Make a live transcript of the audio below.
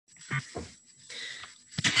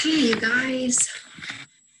Hey, you guys.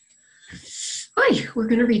 Hi, we're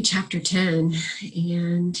going to read chapter 10,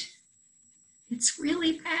 and it's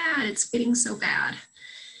really bad. It's getting so bad.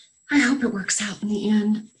 I hope it works out in the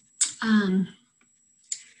end.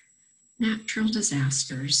 Natural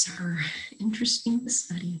disasters are interesting to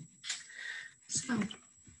study. So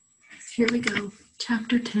here we go.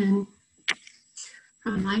 Chapter 10,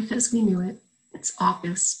 From Life as We Knew It. It's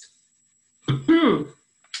August. All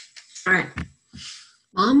right.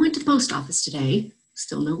 Mom went to the post office today.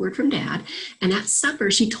 Still no word from Dad. And at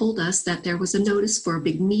supper, she told us that there was a notice for a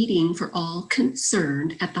big meeting for all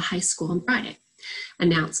concerned at the high school on Friday.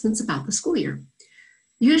 Announcements about the school year.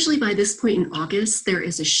 Usually by this point in August, there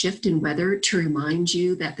is a shift in weather to remind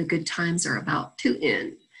you that the good times are about to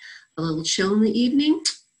end. A little chill in the evening,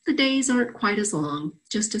 the days aren't quite as long,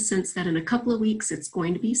 just a sense that in a couple of weeks, it's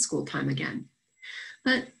going to be school time again.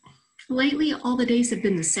 But lately, all the days have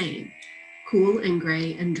been the same, cool and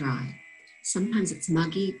gray and dry. Sometimes it's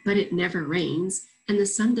muggy, but it never rains, and the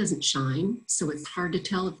sun doesn't shine, so it's hard to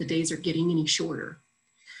tell if the days are getting any shorter.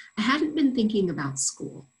 I hadn't been thinking about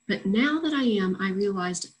school, but now that I am, I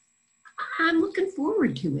realized I'm looking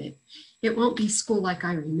forward to it. It won't be school like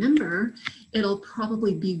I remember. It'll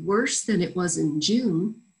probably be worse than it was in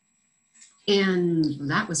June, and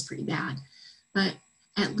that was pretty bad. But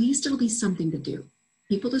at least it'll be something to do,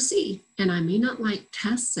 people to see, and I may not like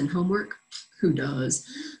tests and homework. Who does?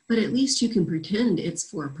 But at least you can pretend it's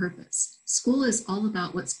for a purpose. School is all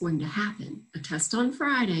about what's going to happen. A test on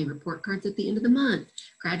Friday, report cards at the end of the month,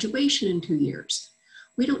 graduation in 2 years.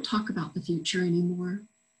 We don't talk about the future anymore.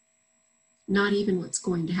 Not even what's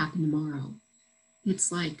going to happen tomorrow.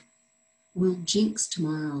 It's like, we'll jinx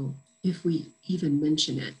tomorrow if we even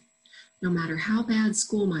mention it. No matter how bad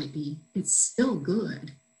school might be, it's still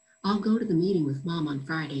good. I'll go to the meeting with Mom on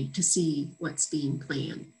Friday to see what's being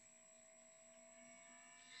planned.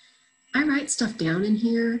 I write stuff down in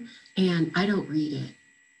here and I don't read it.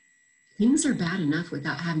 Things are bad enough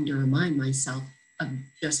without having to remind myself of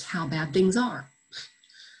just how bad things are.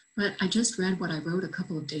 But I just read what I wrote a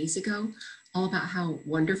couple of days ago, all about how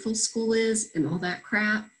wonderful school is and all that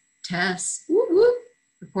crap. Tests, whoop whoop,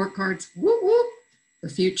 report cards, whoop whoop, the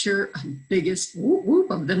future, biggest whoop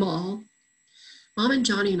whoop of them all. Mom and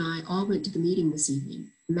Johnny and I all went to the meeting this evening.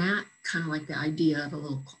 Matt kind of liked the idea of a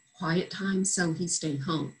little quiet time, so he stayed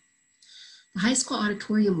home. The high school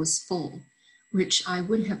auditorium was full, which I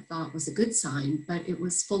would have thought was a good sign, but it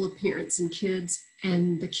was full of parents and kids,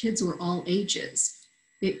 and the kids were all ages.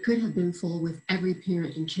 It could have been full with every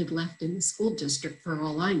parent and kid left in the school district for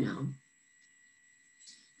all I know.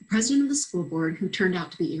 The president of the school board, who turned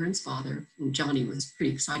out to be Aaron's father, and Johnny was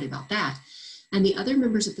pretty excited about that, and the other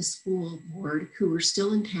members of the school board who were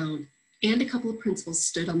still in town, and a couple of principals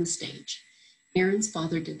stood on the stage. Aaron's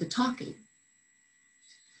father did the talking.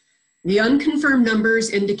 The unconfirmed numbers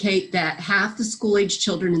indicate that half the school-age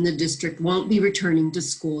children in the district won't be returning to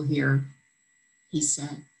school here, he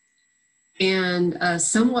said. And a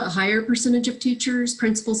somewhat higher percentage of teachers,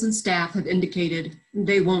 principals, and staff have indicated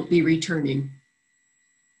they won't be returning.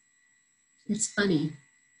 It's funny.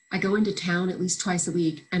 I go into town at least twice a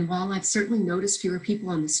week, and while I've certainly noticed fewer people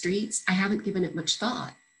on the streets, I haven't given it much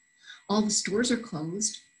thought. All the stores are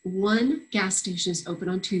closed. One gas station is open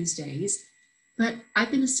on Tuesdays. But I've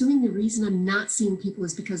been assuming the reason I'm not seeing people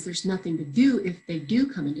is because there's nothing to do if they do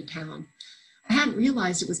come into town. I hadn't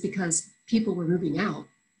realized it was because people were moving out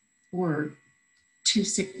or too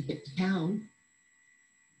sick to get to town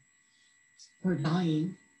or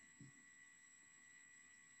dying.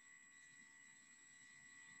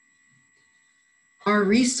 Our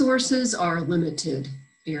resources are limited,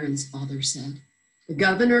 Aaron's father said. The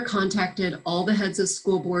governor contacted all the heads of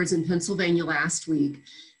school boards in Pennsylvania last week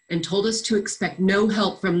and told us to expect no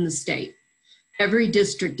help from the state. Every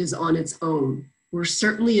district is on its own. We're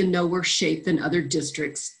certainly in no worse shape than other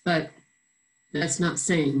districts, but that's not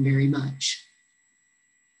saying very much.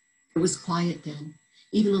 It was quiet then.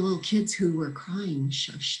 Even the little kids who were crying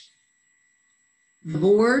shushed. The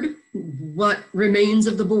board, what remains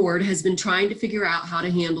of the board, has been trying to figure out how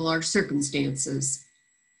to handle our circumstances,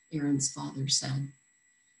 Aaron's father said.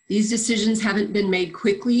 These decisions haven't been made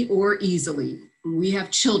quickly or easily. We have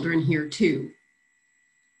children here too.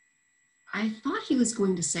 I thought he was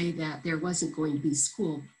going to say that there wasn't going to be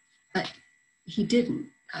school, but he didn't,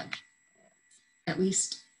 at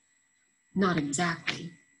least not exactly.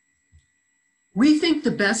 We think the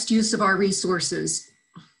best use of our resources,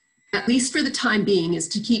 at least for the time being, is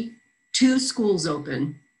to keep 2 schools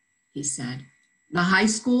open, he said, the high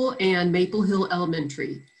school and Maple Hill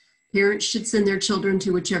Elementary. Parents should send their children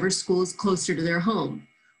to whichever school is closer to their home.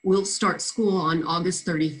 We'll start school on August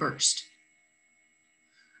 31st.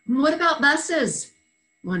 What about buses?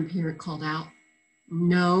 One parent called out.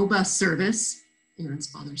 No bus service, Aaron's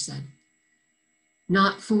father said.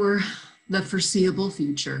 Not for the foreseeable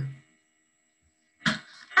future.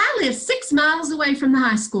 I live 6 miles away from the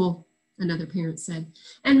high school, another parent said,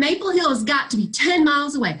 and Maple Hill has got to be 10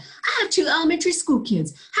 miles away. I have 2 elementary school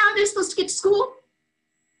kids. How are they supposed to get to school?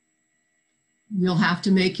 You'll have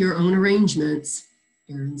to make your own arrangements,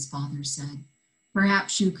 Aaron's father said.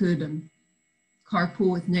 Perhaps you could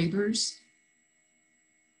carpool with neighbors.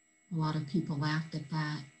 A lot of people laughed at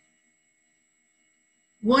that.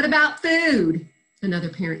 What about food? Another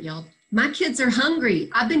parent yelled. My kids are hungry.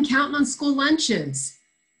 I've been counting on school lunches.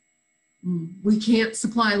 We can't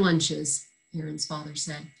supply lunches, Aaron's father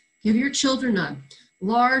said. Give your children a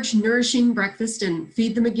large, nourishing breakfast and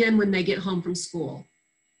feed them again when they get home from school.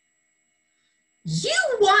 You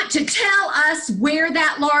want to tell us where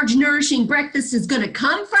that large, nourishing breakfast is going to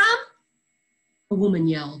come from? A woman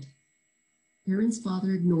yelled. Aaron's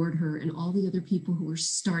father ignored her and all the other people who were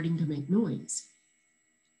starting to make noise.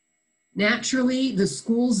 Naturally, the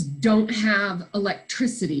schools don't have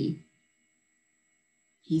electricity,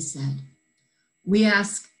 he said. We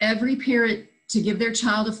ask every parent to give their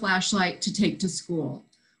child a flashlight to take to school.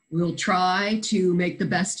 We'll try to make the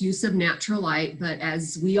best use of natural light, but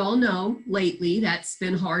as we all know, lately, that's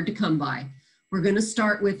been hard to come by. We're going to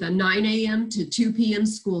start with a 9 a.m. to 2 p.m.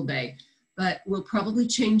 school day, but we'll probably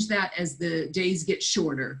change that as the days get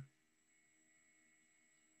shorter.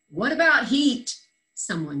 What about heat?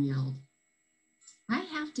 Someone yelled. I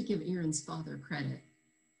have to give Aaron's father credit.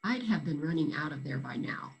 I'd have been running out of there by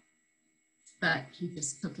now, but he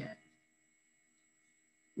just took it.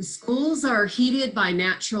 The schools are heated by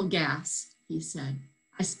natural gas, he said.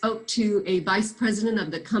 I spoke to a vice president of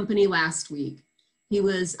the company last week. He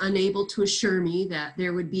was unable to assure me that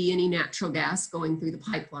there would be any natural gas going through the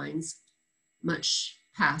pipelines much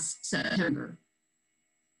past September.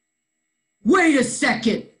 Wait a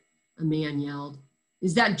second, a man yelled.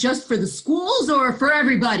 Is that just for the schools or for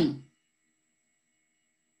everybody?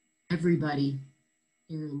 Everybody,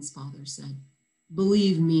 Aaron's father said.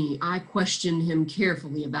 Believe me, I questioned him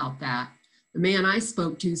carefully about that. The man I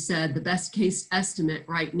spoke to said the best case estimate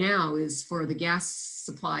right now is for the gas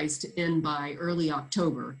supplies to end by early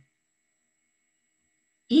October.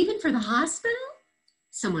 Even for the hospital?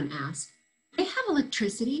 Someone asked. They have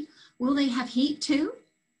electricity. Will they have heat too?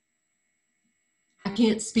 I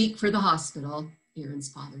can't speak for the hospital, Aaron's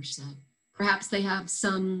father said. Perhaps they have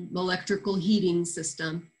some electrical heating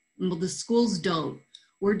system. Well, the schools don't.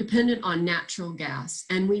 We're dependent on natural gas,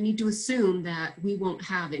 and we need to assume that we won't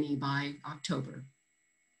have any by October.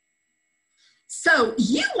 So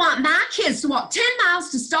you want my kids to walk 10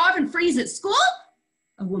 miles to starve and freeze at school?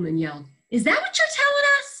 A woman yelled. Is that what you're telling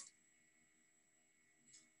us?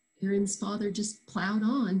 Aaron's father just plowed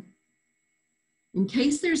on. In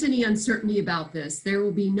case there's any uncertainty about this, there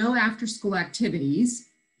will be no after-school activities,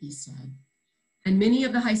 he said, and many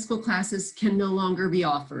of the high school classes can no longer be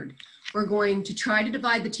offered. We're going to try to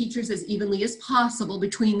divide the teachers as evenly as possible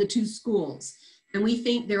between the 2 schools. And we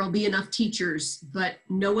think there will be enough teachers, but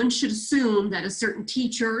no one should assume that a certain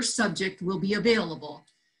teacher or subject will be available.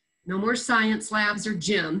 No more science labs or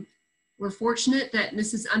gym. We're fortunate that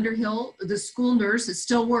Mrs. Underhill, the school nurse, is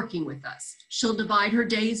still working with us. She'll divide her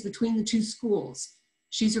days between the 2 schools.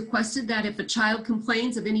 She's requested that if a child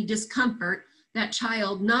complains of any discomfort, that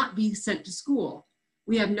child not be sent to school.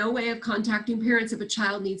 We have no way of contacting parents if a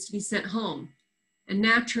child needs to be sent home. And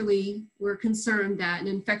naturally, we're concerned that an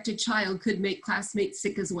infected child could make classmates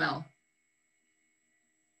sick as well.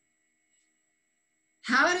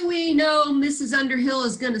 How do we know Mrs. Underhill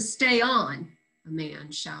is going to stay on? A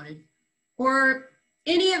man shouted. Or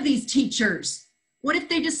any of these teachers? What if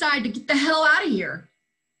they decide to get the hell out of here?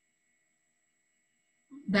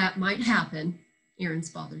 That might happen, Aaron's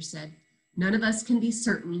father said. None of us can be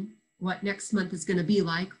certain what next month is going to be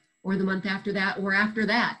like, or the month after that, or after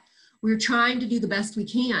that. We're trying to do the best we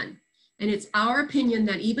can. And it's our opinion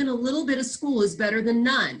that even a little bit of school is better than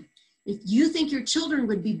none. If you think your children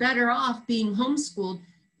would be better off being homeschooled,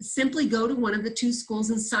 simply go to one of the 2 schools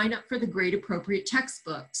and sign up for the grade appropriate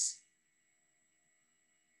textbooks.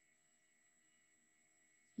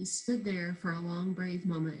 He stood there for a long, brave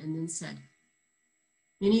moment and then said,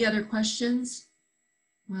 any other questions?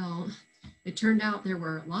 Well, it turned out there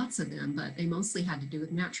were lots of them, but they mostly had to do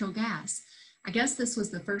with natural gas. I guess this was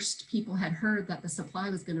the first people had heard that the supply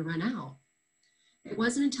was going to run out. It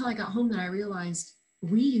wasn't until I got home that I realized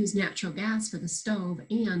we use natural gas for the stove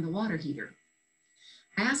and the water heater.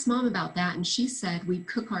 I asked Mom about that, and she said we'd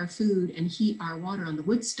cook our food and heat our water on the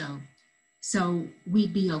wood stove. so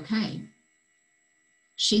we'd be okay.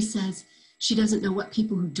 She says she doesn't know what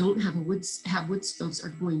people who don't have wood stoves are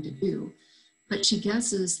going to do, but she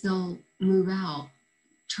guesses they'll move out,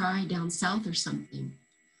 try down south or something.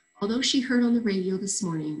 Although she heard on the radio this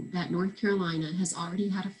morning that North Carolina has already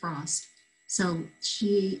had a frost, so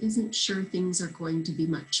she isn't sure things are going to be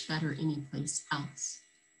much better anyplace else.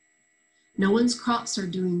 No one's crops are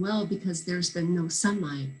doing well because there's been no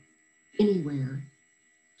sunlight anywhere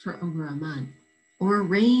for over a month, or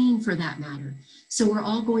rain for that matter. So we're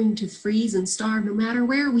all going to freeze and starve no matter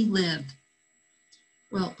where we live.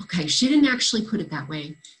 Well, okay, she didn't actually put it that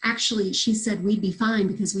way. Actually, she said we'd be fine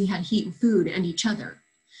because we had heat and food and each other.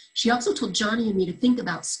 She also told Johnny and me to think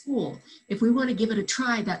about school. If we want to give it a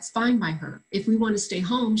try, that's fine by her. If we want to stay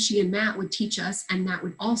home, she and Matt would teach us, and that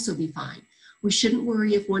would also be fine. We shouldn't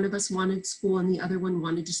worry if one of us wanted school and the other one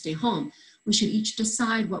wanted to stay home. We should each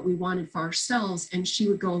decide what we wanted for ourselves, and she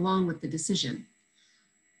would go along with the decision.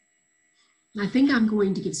 I think I'm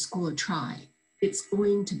going to give school a try. It's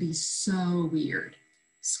going to be so weird.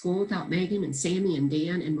 School without Megan and Sammy and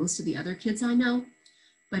Dan and most of the other kids I know.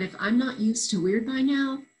 But if I'm not used to weird by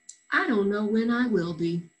now, I don't know when I will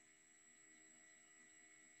be.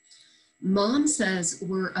 Mom says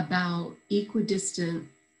we're about equidistant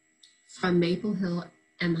from Maple Hill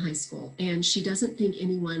and the high school, and she doesn't think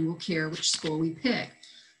anyone will care which school we pick.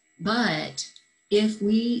 But if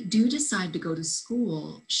we do decide to go to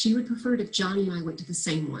school, she would prefer it if Johnny and I went to the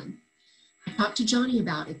same one. I talked to Johnny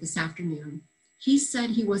about it this afternoon. He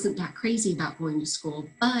said he wasn't that crazy about going to school,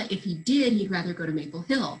 but if he did, he'd rather go to Maple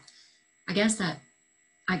Hill. I guess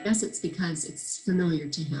it's because it's familiar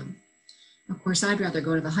to him. Of course, I'd rather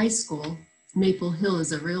go to the high school. Maple Hill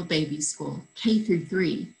is a real baby school, K through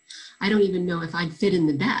 3. I don't even know if I'd fit in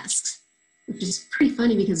the desks, which is pretty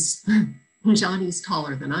funny because Johnny's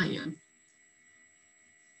taller than I am.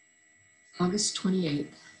 August 28th,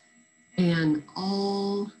 an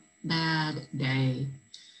all bad day.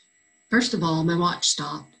 First of all, my watch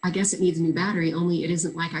stopped. I guess it needs a new battery, only it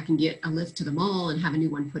isn't like I can get a lift to the mall and have a new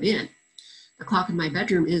one put in. The clock in my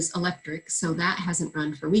bedroom is electric, so that hasn't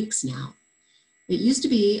run for weeks now. It used to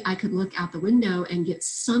be I could look out the window and get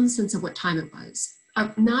some sense of what time it was.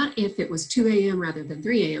 Not if it was 2 a.m. rather than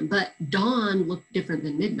 3 a.m., but dawn looked different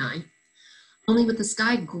than midnight. Only with the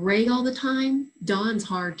sky gray all the time, dawn's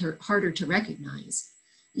harder to recognize.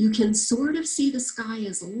 You can sort of see the sky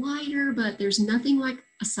as lighter, but there's nothing like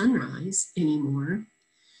a sunrise anymore.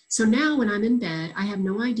 So now when I'm in bed, I have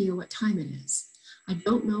no idea what time it is. I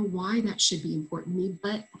don't know why that should be important to me,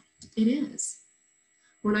 but it is.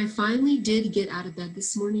 When I finally did get out of bed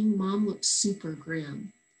this morning, Mom looked super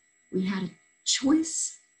grim. We had a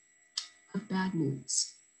choice of bad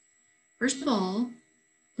news. First of all,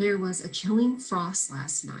 there was a killing frost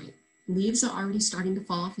last night. Leaves are already starting to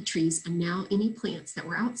fall off the trees, and now any plants that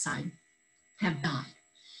were outside have died.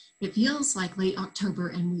 It feels like late October,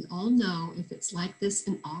 and we all know if it's like this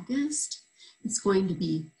in August, it's going to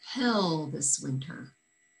be hell this winter.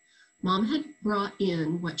 Mom had brought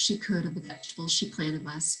in what she could of the vegetables she planted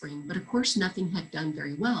last spring, but of course nothing had done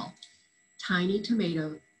very well. Tiny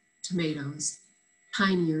tomatoes,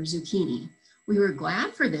 tinier zucchini. We were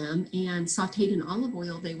glad for them, and sauteed in olive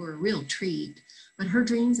oil, they were a real treat. But her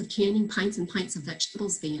dreams of canning pints and pints of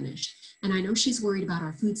vegetables vanished, and I know she's worried about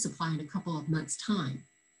our food supply in a couple of months' time.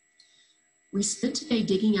 We spent today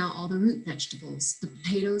digging out all the root vegetables, the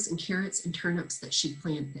potatoes and carrots and turnips that she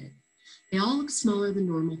planted. They all look smaller than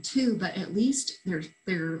normal too, but at least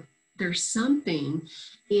they're something,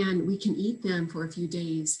 and we can eat them for a few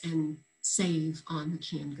days and save on the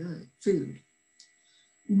canned food.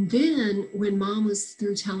 Then when Mom was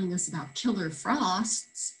through telling us about killer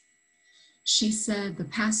frosts, she said the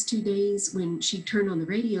past 2 days when she turned on the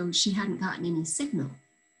radio, she hadn't gotten any signal.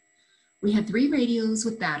 We had 3 radios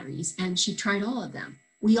with batteries, and she tried all of them.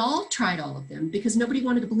 We all tried all of them because nobody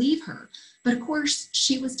wanted to believe her. But of course,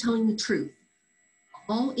 she was telling the truth.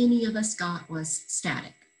 All any of us got was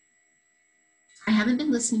static. I haven't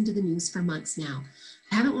been listening to the news for months now.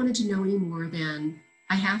 I haven't wanted to know any more than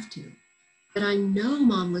I have to. But I know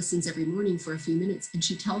Mom listens every morning for a few minutes, and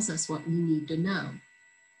she tells us what we need to know.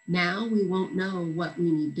 Now we won't know what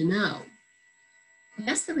we need to know. I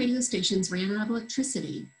guess the radio stations ran out of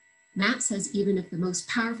electricity. Matt says even if the most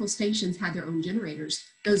powerful stations had their own generators,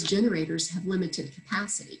 those generators have limited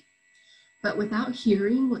capacity. But without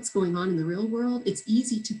hearing what's going on in the real world, it's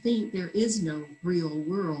easy to think there is no real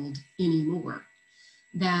world anymore.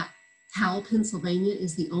 That Howell, Pennsylvania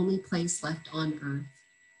is the only place left on Earth.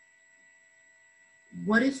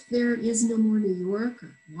 What if there is no more New York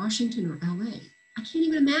or Washington or LA? I can't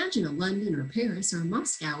even imagine a London or Paris or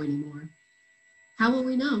Moscow anymore. How will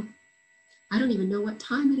we know? I don't even know what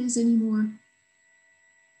time it is anymore.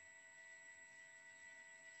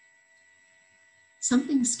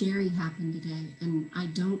 Something scary happened today, and I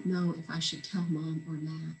don't know if I should tell Mom or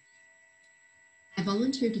Matt. I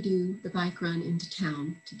volunteered to do the bike run into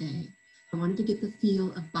town today. I wanted to get the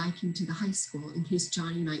feel of biking to the high school in case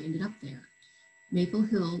Johnny and I ended up there. Maple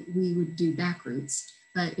Hill, we would do back routes,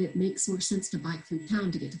 but it makes more sense to bike through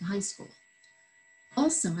town to get to the high school.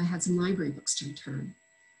 Also, I had some library books to return.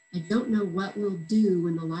 I don't know what we'll do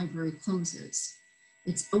when the library closes.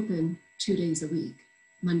 It's open 2 days a week,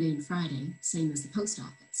 Monday and Friday, same as the post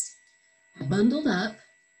office. I bundled up.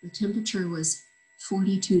 The temperature was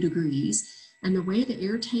 42 degrees, and the way the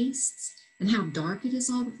air tastes and how dark it is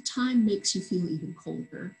all the time makes you feel even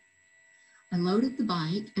colder. I loaded the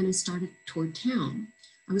bike and I started toward town.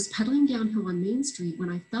 I was pedaling downhill on Main Street when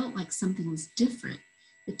I felt like something was different.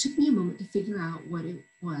 It took me a moment to figure out what it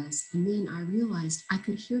was, and then I realized I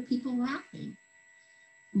could hear people laughing.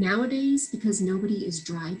 Nowadays, because nobody is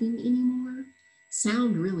driving anymore,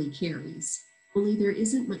 sound really carries, only there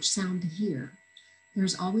isn't much sound to hear.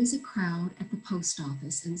 There's always a crowd at the post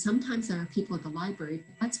office, and sometimes there are people at the library,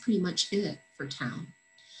 but that's pretty much it for town.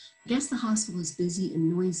 I guess the hospital is busy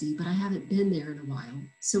and noisy, but I haven't been there in a while.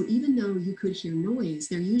 So even though you could hear noise,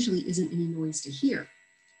 there usually isn't any noise to hear.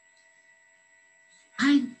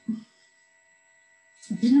 I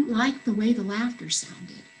didn't like the way the laughter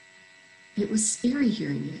sounded. It was scary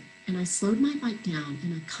hearing it, and I slowed my bike down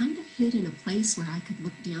and I kind of hid in a place where I could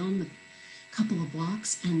look down the couple of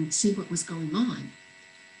blocks and see what was going on.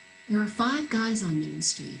 There were 5 guys on Main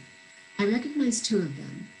Street. I recognized 2 of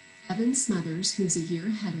them. Evan Smothers, who's a year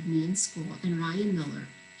ahead of me in school, and Ryan Miller.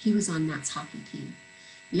 He was on Matt's hockey team.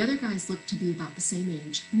 The other guys looked to be about the same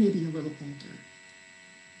age, maybe a little older.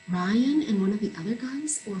 Ryan and one of the other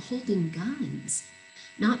guys were holding guns.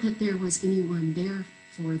 Not that there was anyone there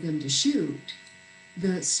for them to shoot.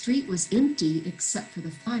 The street was empty except for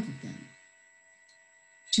the 5 of them.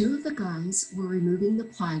 2 of the guys were removing the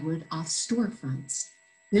plywood off storefronts.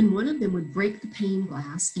 Then one of them would break the pane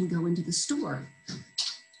glass and go into the store.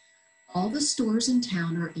 All the stores in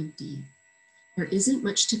town are empty. There isn't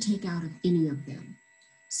much to take out of any of them.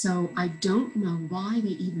 So I don't know why they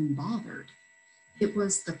even bothered. It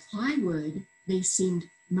was the plywood they seemed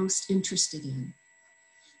most interested in.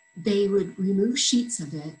 They would remove sheets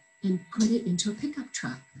of it and put it into a pickup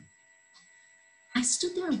truck. I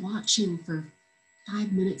stood there watching for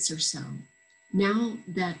 5 minutes or so. Now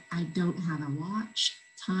that I don't have a watch,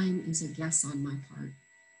 time is a guess on my part.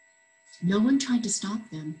 No one tried to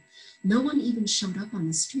stop them. No one even showed up on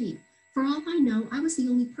the street. For all I know, I was the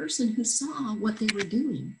only person who saw what they were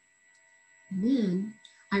doing. And then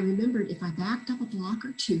I remembered if I backed up a block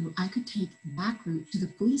or 2, I could take the back route to the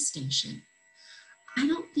police station. I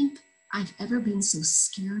don't think I've ever been so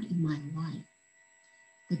scared in my life.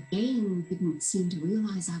 The gang didn't seem to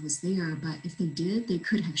realize I was there, but if they did, they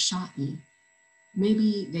could have shot me.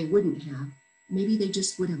 Maybe they wouldn't have. Maybe they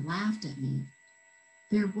just would have laughed at me.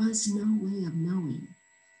 There was no way of knowing.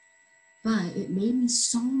 But it made me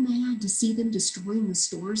so mad to see them destroying the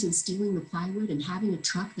stores and stealing the plywood and having a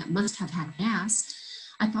truck that must have had gas.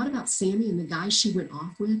 I thought about Sammy and the guys she went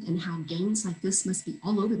off with and how gangs like this must be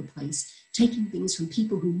all over the place, taking things from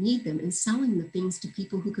people who need them and selling the things to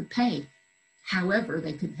people who could pay, however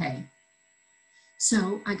they could pay.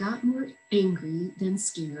 So I got more angry than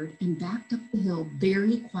scared and backed up the hill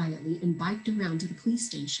very quietly and biked around to the police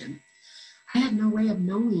station. I had no way of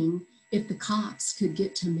knowing if the cops could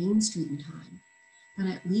get to Main Street in time, but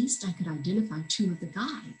at least I could identify 2 of the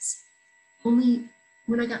guys. Only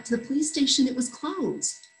when I got to the police station, it was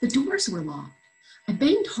closed. The doors were locked. I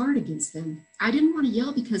banged hard against them. I didn't want to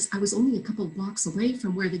yell because I was only a couple of blocks away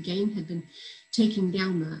from where the gang had been taking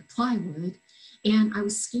down the plywood, and I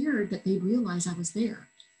was scared that they'd realize I was there.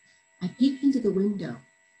 I peeked into the window.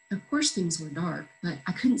 Of course, things were dark, but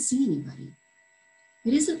I couldn't see anybody.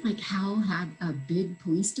 It isn't like Hal had a big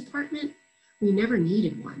police department. We never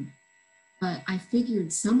needed one, but I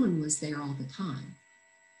figured someone was there all the time.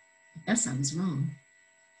 I guess I was wrong.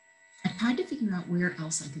 I tried to figure out where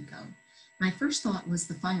else I could go. My first thought was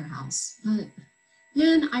the firehouse, but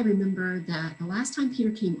then I remembered that the last time Peter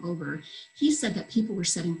came over, he said that people were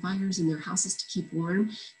setting fires in their houses to keep warm,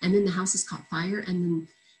 and then the houses caught fire, and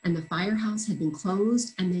the firehouse had been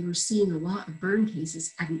closed, and they were seeing a lot of burn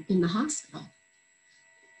cases in the hospital.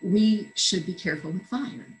 We should be careful with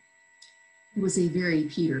fire. It was a very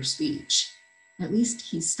Peter speech. At least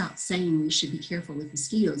he stopped saying we should be careful with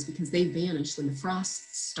mosquitoes because they vanished when the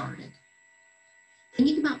frost started.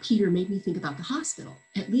 Thinking about Peter made me think about the hospital.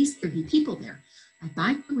 At least there'd be people there. I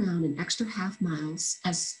biked around an extra half mile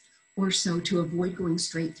as or so to avoid going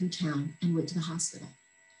straight through town and went to the hospital.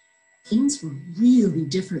 Things were really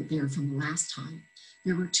different there from the last time.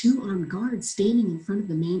 There were 2 armed guards standing in front of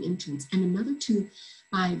the main entrance and another 2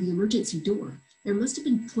 by the emergency door. There must have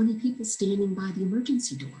been 20 people standing by the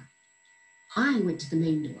emergency door. I went to the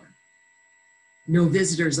main door. "No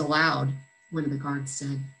visitors allowed," one of the guards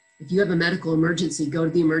said. "If you have a medical emergency, go to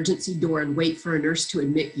the emergency door and wait for a nurse to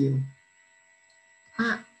admit you."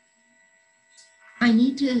 I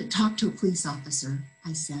need to talk to a police officer,"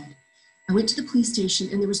 I said. I went to the police station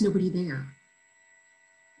and there was nobody there.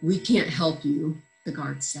 "We can't help you," the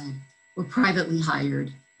guard said. "We're privately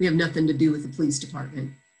hired. We have nothing to do with the police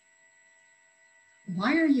department."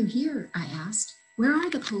 "Why are you here?" I asked. "Where are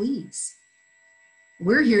the police?"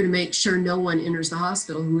 "We're here to make sure no one enters the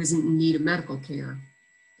hospital who isn't in need of medical care,"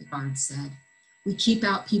 the guard said. "We keep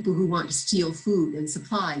out people who want to steal food and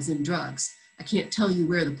supplies and drugs. I can't tell you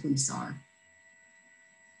where the police are."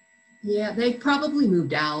 "Yeah, they probably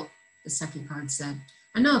moved out," the second guard said.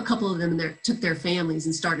 "I know a couple of them took their families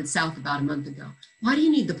and started south about a month ago. Why do you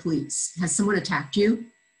need the police? Has someone attacked you?"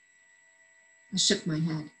 I shook my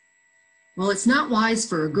head. "Well, it's not wise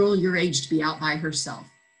for a girl your age to be out by herself,"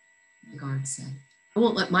 the guard said. "I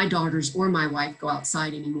won't let my daughters or my wife go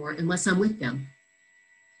outside anymore unless I'm with them."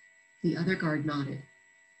 The other guard nodded.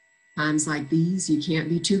 "Times like these, you can't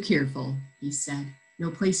be too careful," he said. "No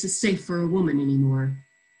place is safe for a woman anymore."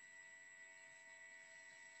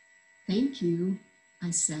 "Thank you,"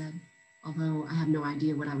 I said, although I have no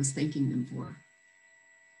idea what I was thanking them for.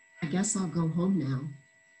 "I guess I'll go home now."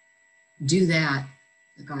 "Do that,"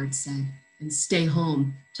 the guard said, "and stay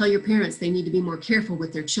home. Tell your parents they need to be more careful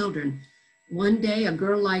with their children. One day, a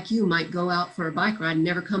girl like you might go out for a bike ride and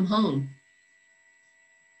never come home."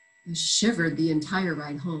 I shivered the entire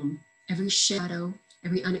ride home. Every shadow,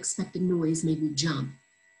 every unexpected noise made me jump.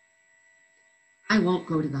 "I won't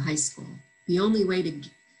go to the high school. The only way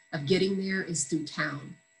of getting there is through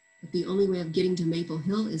town. But the only way of getting to Maple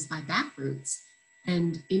Hill is by back routes,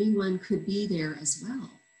 and anyone could be there as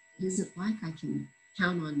well. It isn't like I can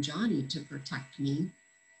count on Johnny to protect me."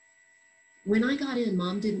 When I got in,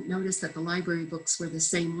 Mom didn't notice that the library books were the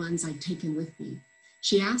same ones I'd taken with me.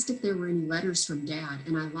 She asked if there were any letters from Dad,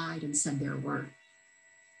 and I lied and said there weren't.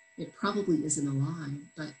 It probably isn't a lie,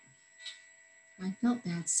 but I felt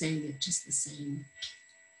bad saying it just the same.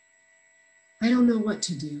 I don't know what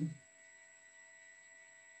to do.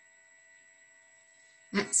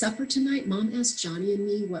 At supper tonight, Mom asked Johnny and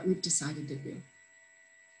me what we've decided to do.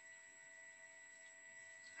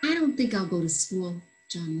 "I don't think I'll go to school,"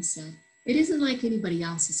 Johnny said. "It isn't like anybody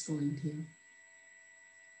else is going to."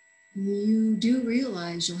 "You do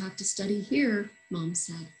realize you'll have to study here," Mom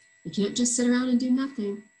said. "You can't just sit around and do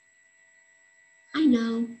nothing." "I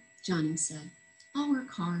know," Johnny said. "I'll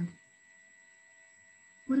work hard."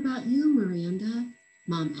 "What about you, Miranda?"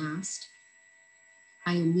 Mom asked.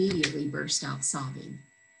 I immediately burst out sobbing.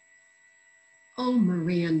 "Oh,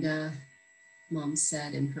 Miranda," Mom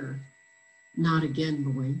said in her not again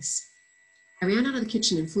voice. I ran out of the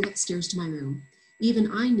kitchen and flew upstairs to my room.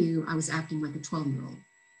 Even I knew I was acting like a 12-year-old.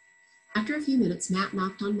 After a few minutes, Matt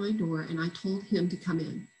knocked on my door and I told him to come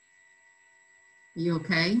in. "You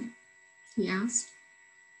okay?" he asked.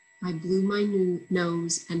 I blew my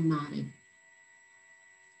nose and nodded.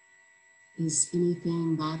 "Is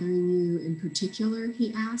anything bothering you in particular?"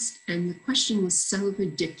 he asked, and the question was so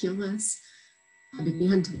ridiculous, I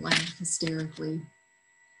began to laugh hysterically.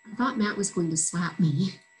 I thought Matt was going to slap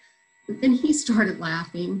me, but then he started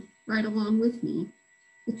laughing right along with me.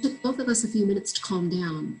 It took both of us a few minutes to calm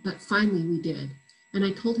down, but finally we did, and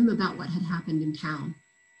I told him about what had happened in town.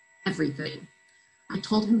 Everything. I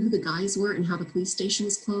told him who the guys were and how the police station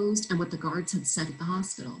was closed and what the guards had said at the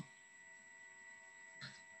hospital.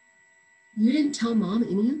 "You didn't tell Mom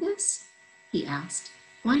any of this?" he asked.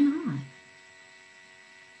 "Why not?"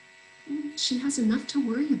 "She has enough to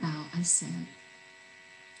worry about," I said.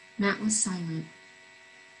 Matt was silent.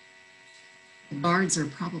 "The guards are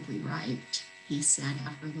probably right," he said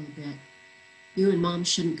after a little bit. "You and Mom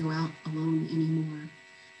shouldn't go out alone anymore.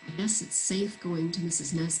 I guess it's safe going to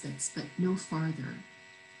Mrs. Nesbitt's, but no farther."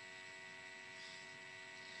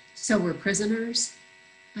 "So we're prisoners?"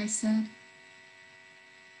 I said.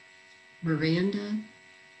 "Miranda,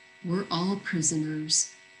 we're all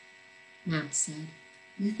prisoners," Matt said.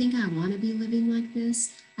 "You think I want to be living like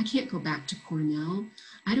this? I can't go back to Cornell.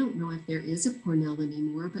 I don't know if there is a Cornell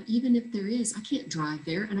anymore, but even if there is, I can't drive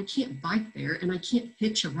there, and I can't bike there, and I can't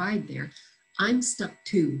hitch a ride there. I'm stuck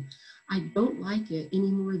too. I don't like it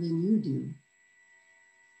any more than you do."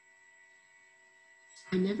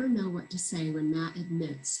 I never know what to say when Matt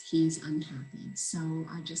admits he's unhappy, so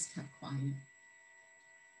I just kept quiet.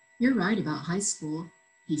 You're right about high school,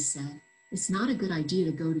 he said. It's not a good idea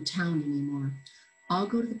to go to town anymore. I'll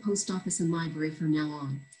go to the post office and library from now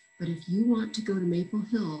on. But if you want to go to Maple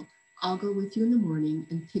Hill, I'll go with you in the morning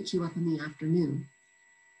and pick you up in the afternoon.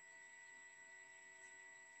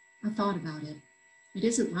 I thought about it. It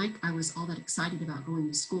isn't like I was all that excited about going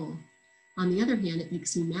to school. On the other hand, it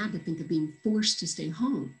makes me mad to think of being forced to stay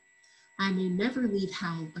home. I may never leave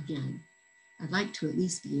Hal again. I'd like to at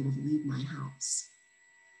least be able to leave my house.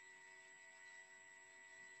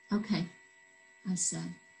 Okay, I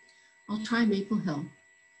said. I'll try Maple Hill.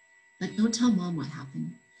 But don't tell Mom what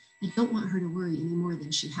happened. I don't want her to worry any more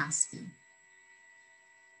than she has to.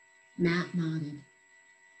 Matt nodded.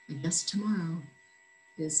 I guess tomorrow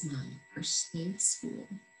is my first day of school.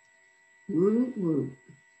 Woo woo.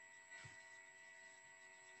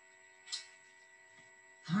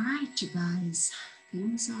 All right, you guys.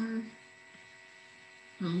 Things are,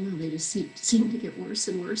 I don't know, they just seem to get worse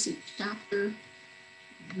and worse each chapter.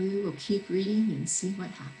 We will keep reading and see what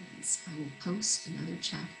happens. I will post another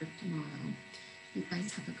chapter tomorrow. You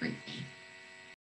guys have a great day.